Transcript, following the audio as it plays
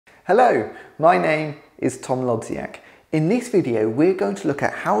Hello, my name is Tom Lodziak. In this video we're going to look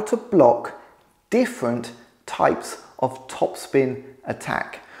at how to block different types of topspin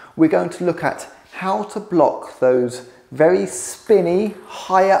attack. We're going to look at how to block those very spinny,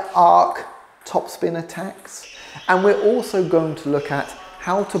 higher arc topspin attacks, and we're also going to look at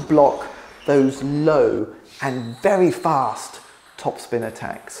how to block those low and very fast topspin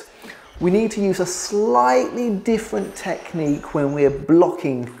attacks. We need to use a slightly different technique when we're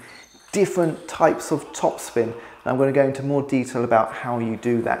blocking different types of topspin. And I'm going to go into more detail about how you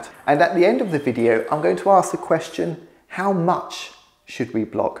do that. And at the end of the video, I'm going to ask the question, how much should we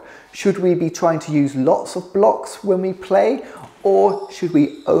block? Should we be trying to use lots of blocks when we play, or should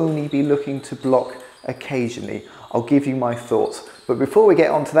we only be looking to block occasionally? I'll give you my thoughts. But before we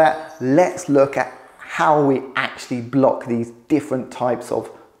get onto that, let's look at how we actually block these different types of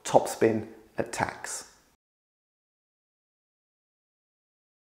topspin attacks.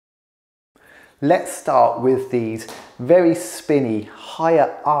 Let's start with these very spinny,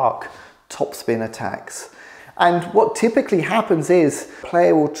 higher arc topspin attacks. And what typically happens is the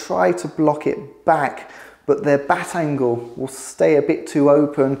player will try to block it back, but their bat angle will stay a bit too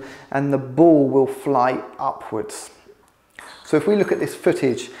open and the ball will fly upwards. So if we look at this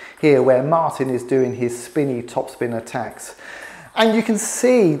footage here where Martin is doing his spinny topspin attacks, and you can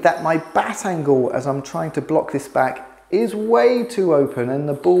see that my bat angle as I'm trying to block this back is way too open and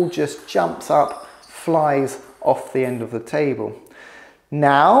the ball just jumps up, flies off the end of the table.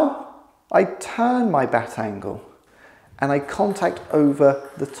 Now I turn my bat angle and I contact over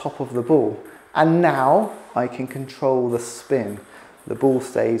the top of the ball, and now I can control the spin. The ball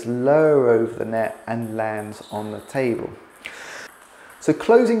stays lower over the net and lands on the table. So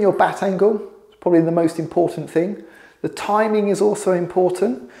closing your bat angle is probably the most important thing. The timing is also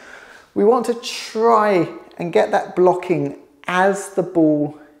important. We want to try and get that blocking as the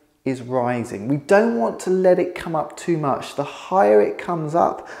ball is rising. We don't want to let it come up too much. The higher it comes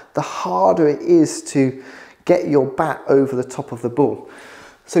up, the harder it is to get your bat over the top of the ball.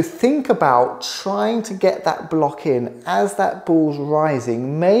 So think about trying to get that block in as that ball's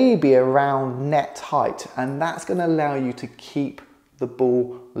rising, maybe around net height, and that's going to allow you to keep the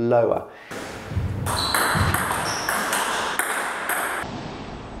ball lower.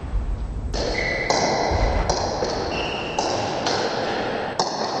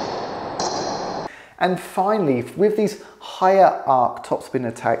 And finally, with these higher arc topspin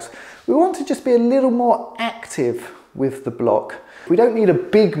attacks, we want to just be a little more active with the block. We don't need a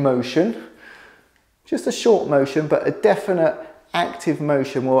big motion, just a short motion, but a definite active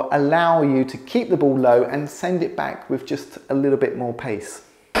motion will allow you to keep the ball low and send it back with just a little bit more pace.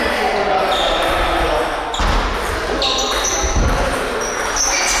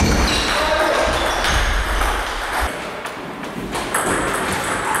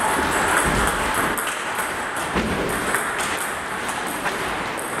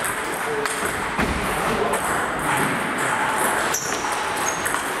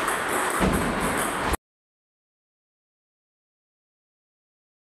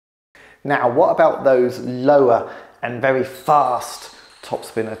 Now, what about those lower and very fast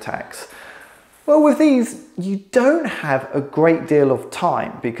topspin attacks? Well, with these, you don't have a great deal of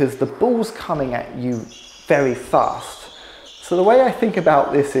time because the ball's coming at you very fast. So the way I think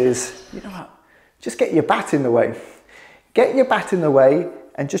about this is, you know what, just get your bat in the way. Get your bat in the way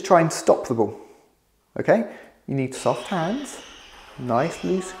and just try and stop the ball, okay? You need soft hands, nice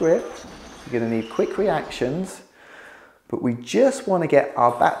loose grip. You're gonna need quick reactions, but we just want to get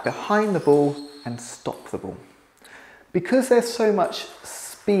our bat behind the ball and stop the ball. Because there's so much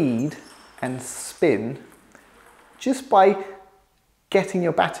speed and spin, just by getting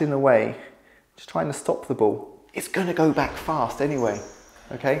your bat in the way, just trying to stop the ball, it's going to go back fast anyway,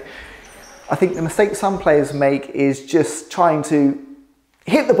 okay? I think the mistake some players make is just trying to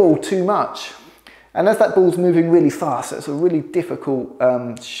hit the ball too much. And as that ball's moving really fast, it's a really difficult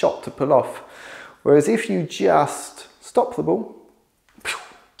shot to pull off. Whereas if you just stop the ball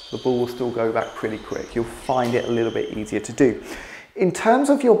will still go back pretty quick. You'll find it a little bit easier to do. In terms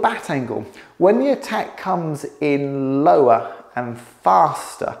of your bat angle, when the attack comes in lower and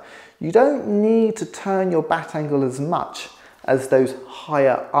faster, you don't need to turn your bat angle as much as those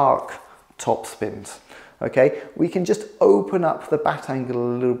higher arc top spins. Okay, we can just open up the bat angle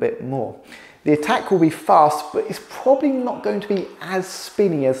a little bit more. The attack will be fast, but it's probably not going to be as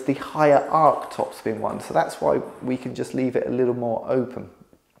spinny as the higher arc topspin one. So that's why we can just leave it a little more open.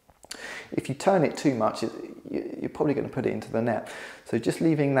 If you turn it too much, you're probably going to put it into the net. So just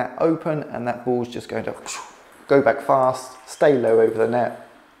leaving that open, and that ball's just going to go back fast, stay low over the net,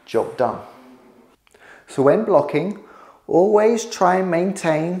 job done. So when blocking, always try and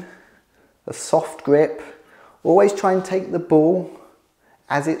maintain a soft grip. Always try and take the ball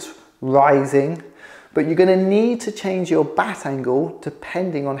as it's rising, but you're going to need to change your bat angle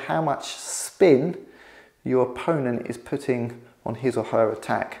depending on how much spin your opponent is putting on his or her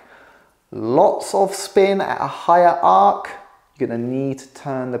attack. Lots of spin at a higher arc, you're going to need to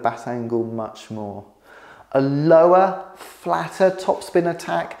turn the bat angle much more. A lower, flatter topspin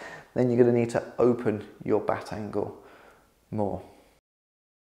attack, then you're going to need to open your bat angle more.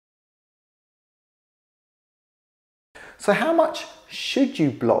 So how much should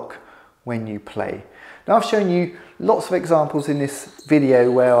you block when you play? Now I've shown you lots of examples in this video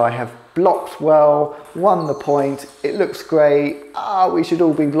where I have blocked well, won the point, it looks great, we should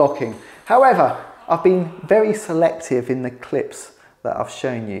all be blocking. However, I've been very selective in the clips that I've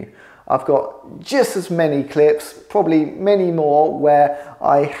shown you. I've got just as many clips, probably many more, where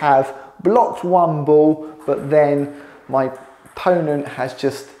I have blocked one ball, but then my opponent has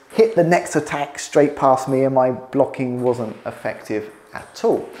just hit the next attack straight past me and my blocking wasn't effective at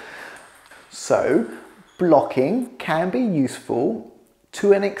all. So blocking can be useful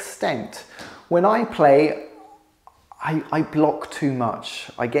to an extent. When I play, I block too much.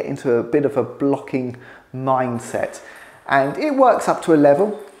 I get into a bit of a blocking mindset and it works up to a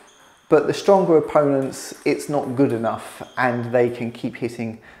level, but the stronger opponents, it's not good enough and they can keep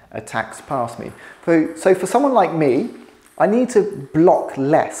hitting attacks past me. So for someone like me, I need to block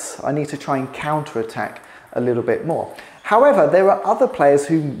less. I need to try and counter-attack a little bit more. However, there are other players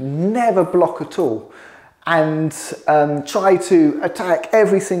who never block at all and try to attack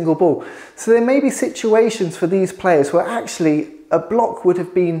every single ball. So there may be situations for these players where actually a block would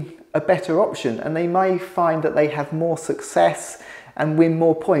have been a better option and they may find that they have more success and win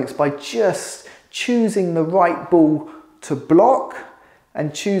more points by just choosing the right ball to block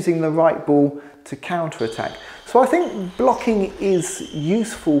and choosing the right ball to counter-attack. So I think blocking is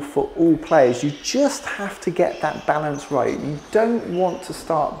useful for all players. You just have to get that balance right. You don't want to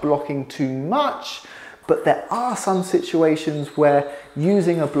start blocking too much, but there are some situations where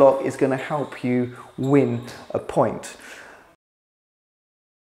using a block is going to help you win a point.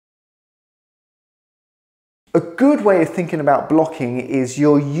 A good way of thinking about blocking is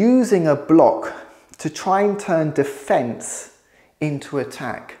you're using a block to try and turn defense into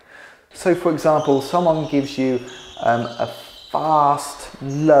attack. So for example, someone gives you a fast,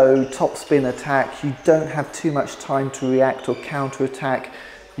 low topspin attack. You don't have too much time to react or counter-attack.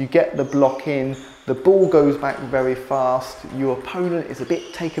 You get the block in, the ball goes back very fast, your opponent is a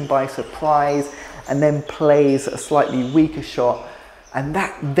bit taken by surprise and then plays a slightly weaker shot, and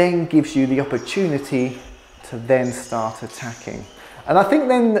that then gives you the opportunity to then start attacking. And I think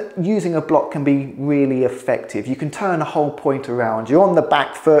then using a block can be really effective. You can turn a whole point around. You're on the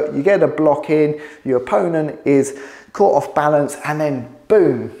back foot, you get a block in, your opponent is caught off balance, and then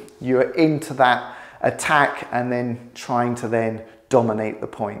boom, you're into that attack and then trying to then dominate the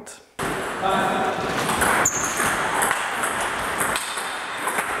point.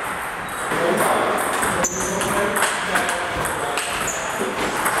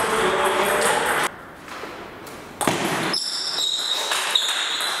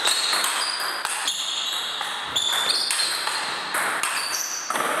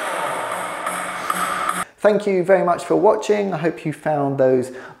 Thank you very much for watching. I hope you found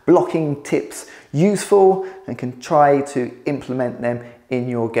those blocking tips useful and can try to implement them in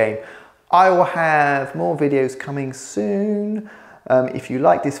your game. I will have more videos coming soon. If you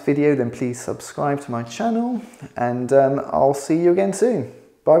like this video, then please subscribe to my channel and I'll see you again soon.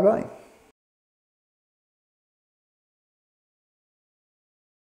 Bye bye.